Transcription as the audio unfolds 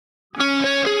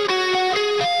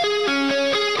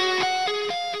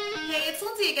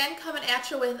again coming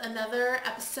at you with another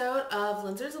episode of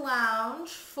Lindsay's Lounge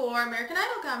for American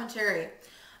Idol commentary.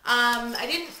 I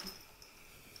didn't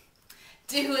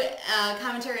do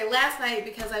commentary last night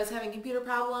because I was having computer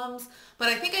problems, but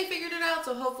I think I figured it out,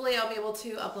 so hopefully I'll be able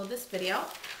to upload this video.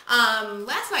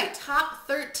 Last night, Top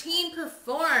 13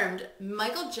 performed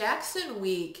Michael Jackson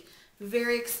week.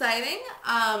 Very exciting.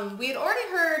 We had already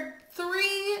heard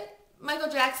 3 Michael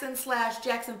Jackson /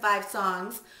 Jackson 5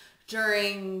 songs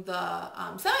during the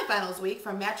semifinals week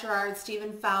from Matt Gerard,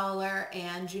 Stephen Fowler,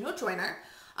 and Juno Joyner.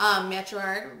 Matt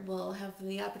Gerard will have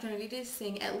the opportunity to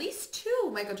sing at least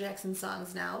 2 Michael Jackson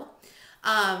songs now.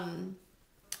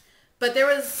 But there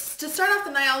was, to start off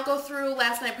the night, I'll go through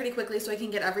last night pretty quickly so I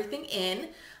can get everything in.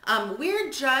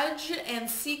 Weird Judge and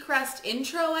Seacrest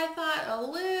intro, I thought, a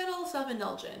little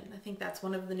self-indulgent. I think that's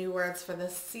one of the new words for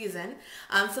this season.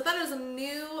 So I thought it was a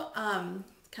new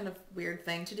kind of weird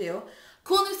thing to do.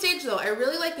 Cool new stage though. I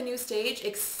really like the new stage,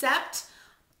 except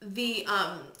the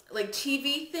like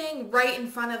TV thing right in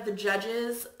front of the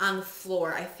judges on the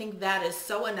floor. I think that is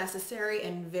so unnecessary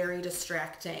and very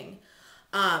distracting.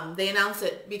 They announced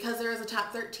it because there is a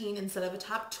top 13 instead of a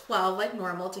top 12 like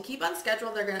normal. To keep on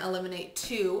schedule, they're going to eliminate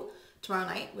 2 tomorrow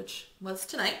night, which was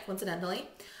tonight, coincidentally.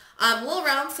 Lil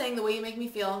Round saying The Way You Make Me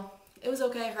Feel. It was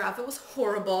okay. Her outfit was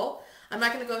horrible. I'm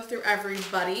not going to go through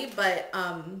everybody, but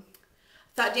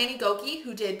thought Danny Gokey,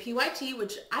 who did P.Y.T,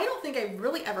 which I don't think I've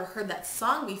really ever heard that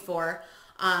song before.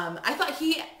 I thought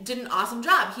he did an awesome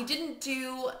job. He didn't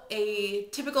do a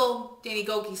typical Danny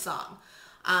Gokey song.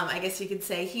 I guess you could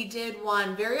say. He did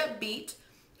one very upbeat.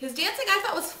 His dancing I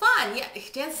thought was fun. Yeah,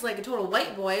 he dances like a total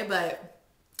white boy, but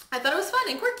I thought it was fun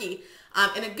and quirky.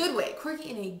 In a good way. Quirky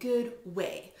in a good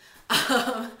way.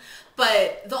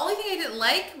 But the only thing I didn't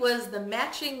like was the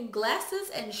matching glasses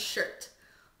and shirt.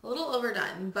 A little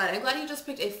overdone, but I'm glad he just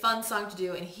picked a fun song to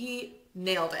do, and he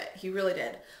nailed it. He really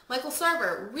did. Michael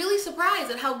Sarver, really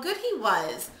surprised at how good he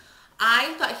was.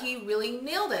 I thought he really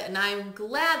nailed it, and I'm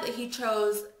glad that he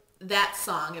chose that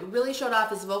song. It really showed off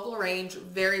his vocal range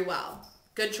very well.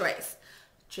 Good choice.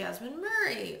 Jasmine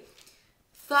Murray,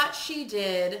 thought she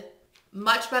did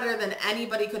much better than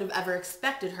anybody could have ever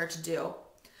expected her to do.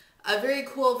 A very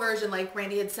cool version, like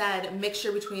Randy had said, a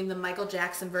mixture between the Michael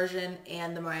Jackson version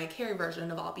and the Mariah Carey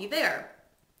version of I'll Be There.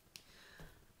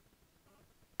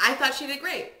 I thought she did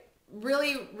great.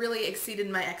 Really, really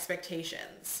exceeded my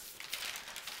expectations.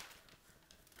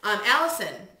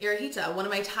 Allison Irahita, one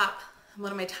of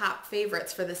my top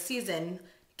favorites for this season.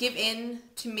 Give In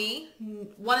to Me,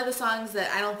 one of the songs that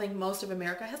I don't think most of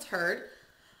America has heard.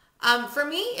 For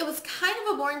me, it was kind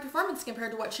of a boring performance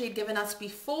compared to what she had given us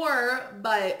before,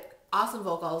 but awesome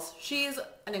vocals. She's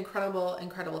an incredible,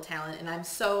 incredible talent, and I'm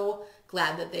so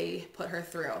glad that they put her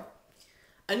through.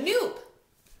 Anoop.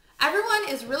 Everyone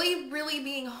is really, really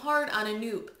being hard on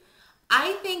Anoop.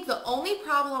 I think the only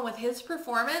problem with his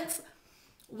performance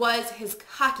was his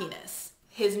cockiness.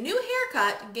 His new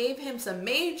haircut gave him some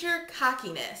major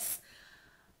cockiness.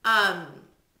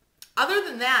 Other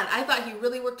than that, I thought he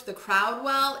really worked the crowd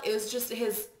well. It was just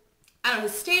his, I don't know,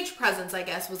 his stage presence, I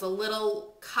guess, was a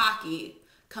little cocky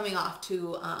coming off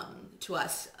to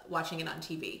us watching it on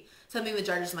TV. Something the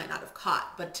judges might not have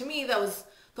caught. But to me, that was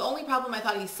the only problem. I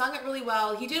thought he sung it really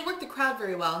well. He did work the crowd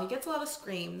very well. He gets a lot of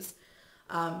screams.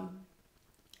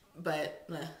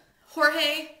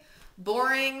 Jorge,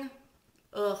 boring.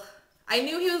 Ugh. I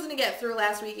knew he was going to get through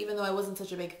last week, even though I wasn't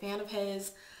such a big fan of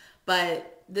his.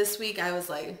 But this week I was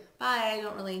like, bye, I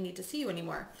don't really need to see you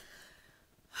anymore.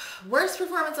 Worst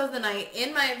performance of the night,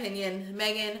 in my opinion,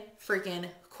 Megan freaking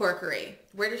Corkery.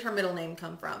 Where did her middle name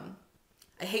come from?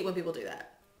 I hate when people do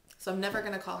that. So I'm never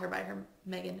going to call her by her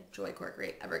Megan Joy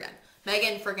Corkery ever again.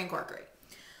 Megan freaking Corkery.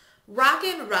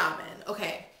 Rockin' Robin.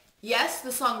 Okay. Yes,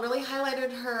 the song really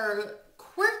highlighted her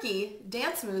quirky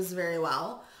dance moves very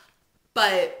well,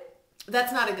 but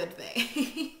that's not a good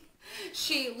thing.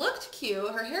 She looked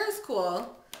cute. Her hair is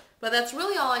cool, but that's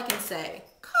really all I can say.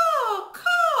 Caw.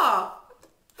 What the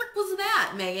frick was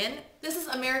that, Megan? This is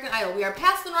American Idol. We are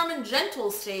past the Norman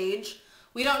Gentle stage.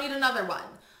 We don't need another one.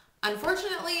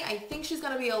 Unfortunately, I think she's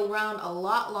going to be around a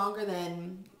lot longer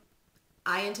than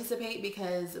I anticipate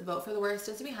because Vote for the Worst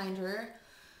is behind her.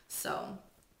 So,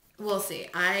 we'll see.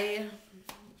 I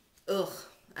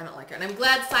don't like her. And I'm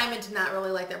glad Simon did not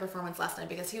really like that performance last night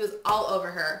because he was all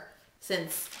over her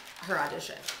since her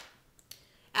audition.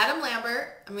 Adam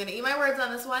Lambert, I'm going to eat my words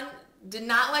on this one. Did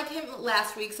not like him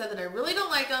last week. Said that I really don't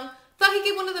like him. Thought he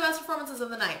gave one of the best performances of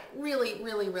the night. Really,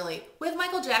 really, really. With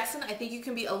Michael Jackson, I think you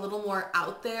can be a little more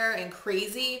out there and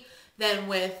crazy than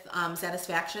with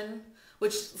Satisfaction,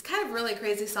 which is kind of really a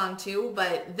crazy song too.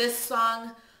 But this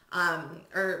song,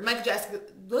 or Michael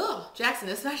Jackson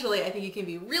especially, I think he can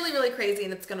be really, really crazy,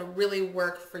 and it's going to really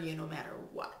work for you no matter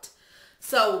what.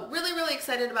 So really, really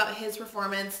excited about his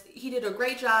performance. He did a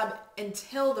great job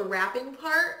until the rapping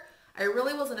part. I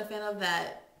really wasn't a fan of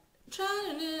that.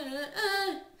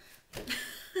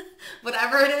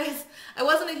 Whatever it is. I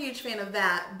wasn't a huge fan of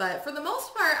that, but for the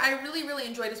most part, I really, really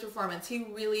enjoyed his performance. He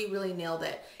really, really nailed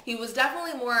it. He was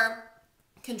definitely more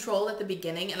controlled at the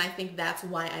beginning, and I think that's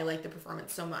why I like the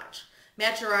performance so much.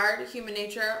 Matt Gerard, Human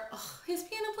Nature, his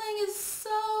piano playing is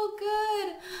so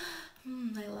good.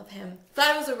 I love him.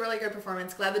 Thought it was a really good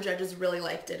performance. Glad the judges really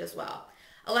liked it as well.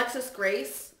 Alexis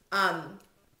Grace,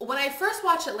 when I first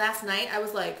watched it last night, I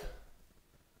was like,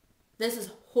 this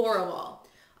is horrible.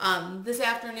 This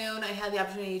afternoon, I had the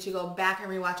opportunity to go back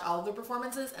and rewatch all of the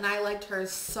performances, and I liked her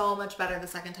so much better the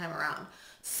second time around.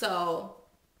 So,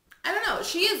 I don't know.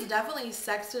 She has definitely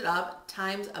sexed it up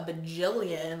times a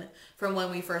bajillion from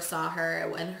when we first saw her,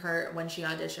 when she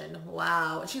auditioned.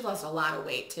 Wow. She lost a lot of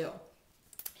weight, too.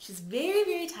 She's very,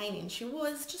 very tiny, and she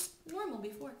was just normal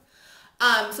before.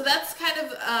 So that's kind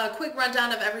of a quick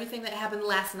rundown of everything that happened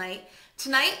last night.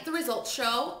 Tonight, the results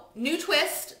show. New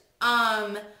twist.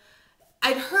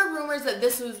 I'd heard rumors that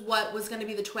this was what was going to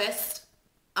be the twist.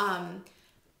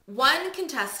 One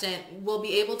contestant will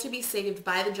be able to be saved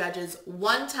by the judges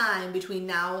one time between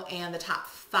now and the top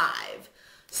 5.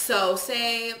 So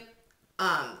say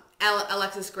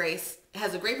Alexis Grace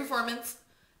has a great performance,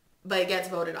 but gets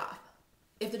voted off.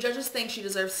 If the judges think she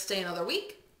deserves to stay another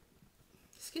week,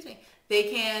 they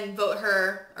can vote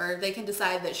her, or they can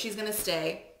decide that she's going to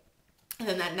stay. And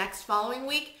then that next following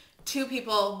week, 2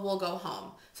 people will go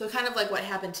home. So kind of like what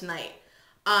happened tonight.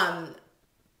 Who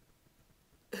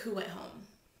went home? I'm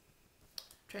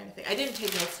trying to think. I didn't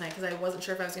take notes tonight because I wasn't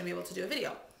sure if I was going to be able to do a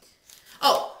video.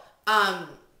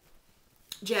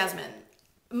 Jasmine.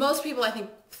 Most people, I think,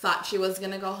 thought she was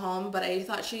going to go home, but I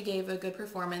thought she gave a good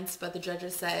performance, but the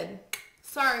judges said,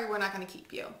 sorry, we're not going to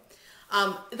keep you.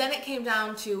 Then it came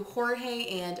down to Jorge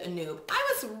and Anoop.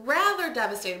 I was rather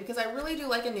devastated because I really do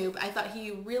like Anoop. I thought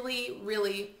he really,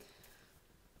 really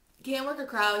can't work a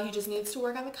crowd. He just needs to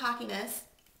work on the cockiness.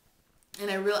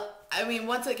 And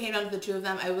once it came down to the 2 of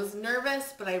them, I was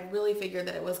nervous, but I really figured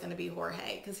that it was going to be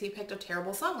Jorge because he picked a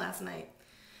terrible song last night.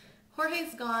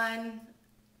 Jorge's gone.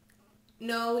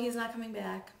 No, he's not coming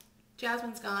back.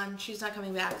 Jasmine's gone. She's not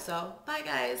coming back. So, bye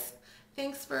guys.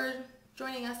 Thanks for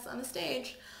joining us on the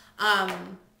stage.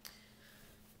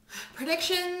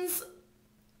 Predictions,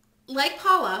 like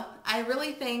Paula, I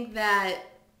really think that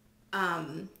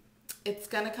it's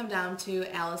going to come down to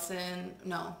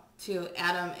to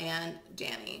Adam and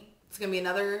Danny. It's going to be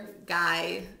another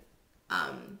guy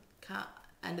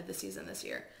end of the season this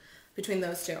year between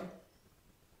those 2.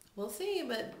 We'll see,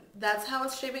 but that's how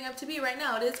it's shaping up to be right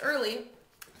now. It is early,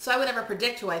 so I would never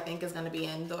predict who I think is going to be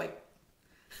in, though I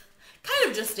kind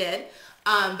of just did.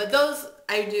 But those,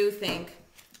 I do think,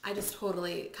 I just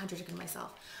totally contradicted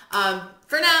myself.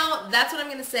 For now, that's what I'm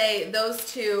going to say.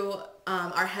 Those 2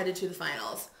 are headed to the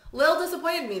finals. Lil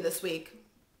disappointed me this week.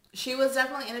 She was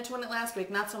definitely in it to win it last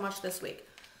week, not so much this week.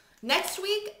 Next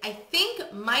week, I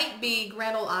think, might be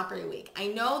Grand Ole Opry Week. I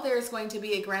know there's going to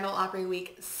be a Grand Ole Opry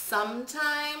Week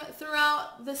sometime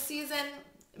throughout the season,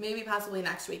 maybe possibly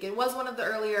next week. It was one of the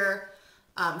earlier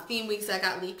theme weeks that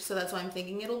got leaked, so that's why I'm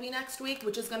thinking it'll be next week,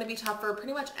 which is going to be tough for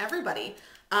pretty much everybody.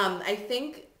 I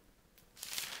think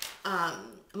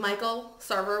Michael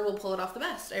Sarver will pull it off the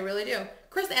best. I really do.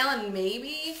 Chris Allen,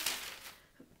 maybe.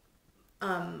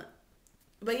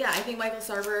 But yeah, I think Michael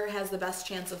Sarver has the best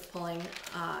chance of pulling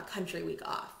Country Week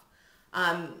off.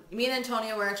 Me and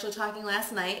Antonio were actually talking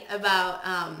last night about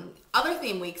other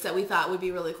theme weeks that we thought would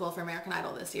be really cool for American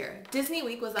Idol this year. Disney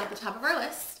Week was at the top of our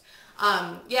list.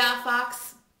 Yeah,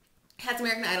 Fox has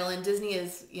American Idol, and Disney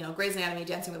is, Grey's Anatomy,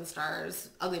 Dancing with the Stars,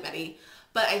 Ugly Betty.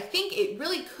 But I think it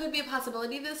really could be a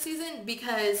possibility this season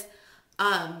because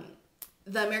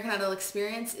the American Idol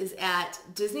experience is at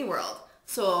Disney World.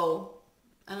 So,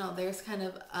 I don't know, there's kind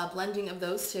of a blending of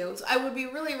those 2. So it would be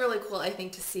really, really cool, I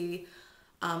think, to see.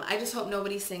 I just hope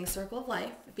nobody sings Circle of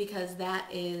Life because that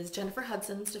is Jennifer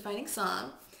Hudson's defining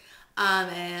song.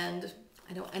 And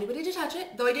I don't want anybody to touch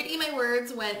it, though I did eat my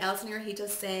words when Alison Irahita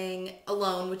sang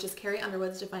Alone, which is Carrie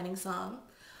Underwood's defining song,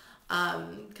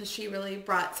 because she really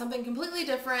brought something completely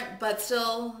different, but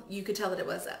still you could tell that it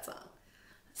was that song.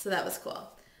 So that was cool.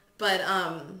 But,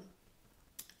 and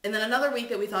then another week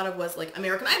that we thought of was like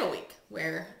American Idol week,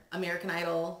 where American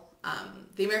Idol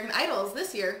the American Idols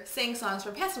this year sang songs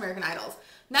from past American Idols.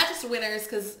 Not just winners,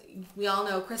 because we all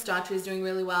know Chris Daughtry is doing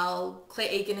really well. Clay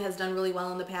Aiken has done really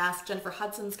well in the past. Jennifer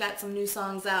Hudson's got some new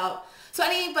songs out. So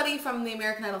anybody from the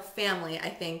American Idol family, I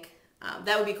think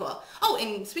that would be cool. Oh,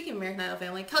 and speaking of American Idol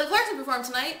family, Kelly Clarkson performed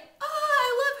tonight. Oh,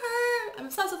 I love her. I'm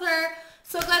obsessed with her.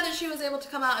 So glad that she was able to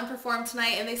come out and perform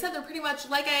tonight. And they said they're pretty much,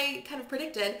 like I kind of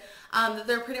predicted, that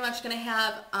they're pretty much going to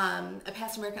have a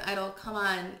past American Idol come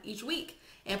on each week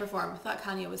and perform. I thought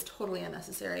Kanye was totally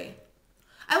unnecessary.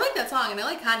 I like that song, and I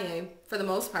like Kanye for the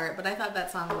most part, but I thought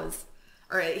that song was,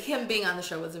 or him being on the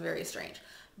show was very strange.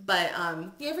 But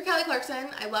yeah, for Kelly Clarkson,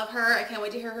 I love her. I can't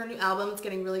wait to hear her new album. It's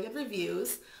getting really good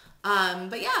reviews.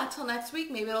 But yeah, until next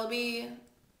week, maybe it'll be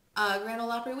Grand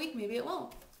Ole Opry week. Maybe it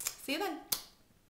won't. See you then.